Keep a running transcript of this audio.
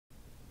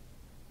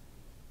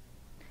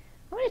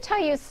to tell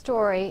you a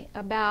story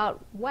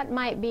about what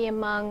might be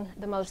among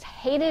the most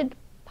hated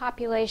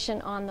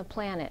population on the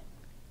planet,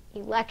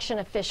 election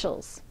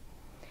officials.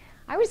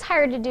 I was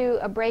hired to do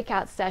a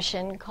breakout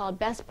session called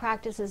Best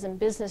Practices in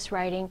Business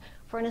Writing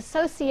for an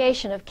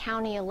association of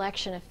county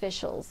election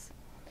officials.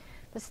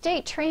 The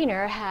state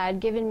trainer had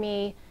given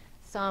me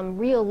some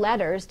real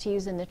letters to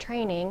use in the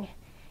training,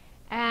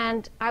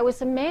 and I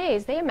was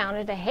amazed. They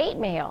amounted to hate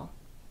mail.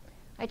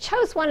 I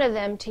chose one of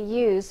them to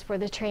use for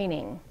the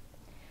training.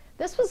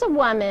 This was a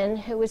woman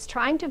who was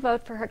trying to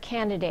vote for her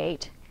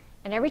candidate,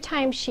 and every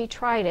time she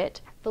tried it,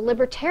 the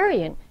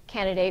Libertarian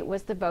candidate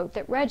was the vote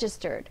that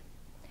registered.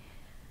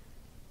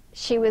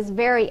 She was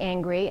very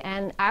angry,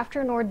 and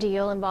after an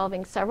ordeal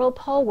involving several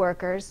poll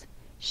workers,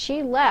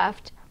 she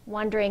left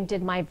wondering,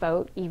 did my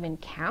vote even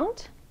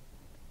count?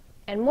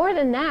 And more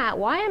than that,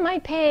 why am I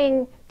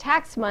paying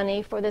tax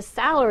money for the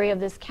salary of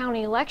this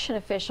county election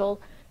official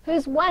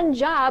whose one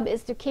job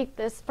is to keep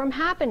this from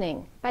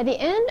happening? By the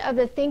end of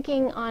the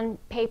thinking on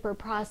paper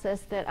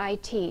process that I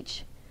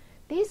teach,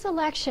 these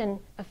election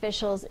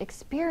officials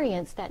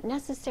experience that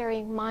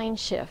necessary mind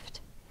shift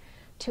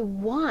to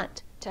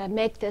want to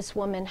make this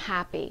woman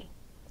happy.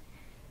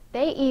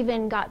 They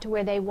even got to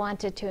where they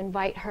wanted to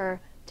invite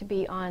her to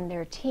be on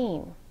their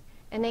team.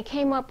 And they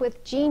came up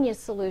with genius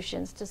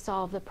solutions to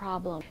solve the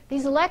problem.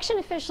 These election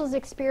officials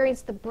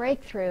experienced the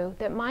breakthrough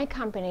that my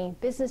company,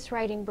 Business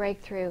Writing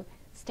Breakthrough,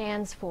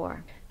 stands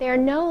for. They are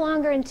no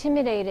longer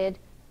intimidated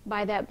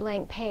by that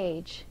blank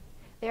page.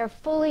 They are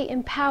fully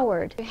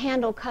empowered to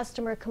handle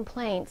customer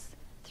complaints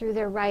through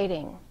their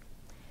writing.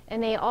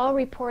 And they all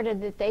reported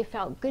that they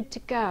felt good to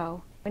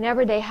go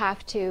whenever they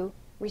have to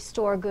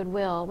restore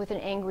goodwill with an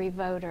angry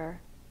voter.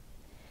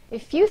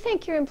 If you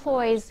think your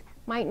employees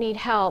might need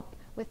help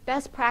with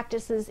best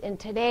practices in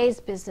today's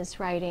business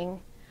writing,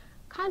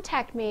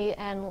 contact me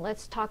and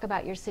let's talk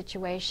about your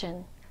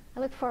situation. I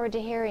look forward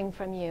to hearing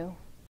from you.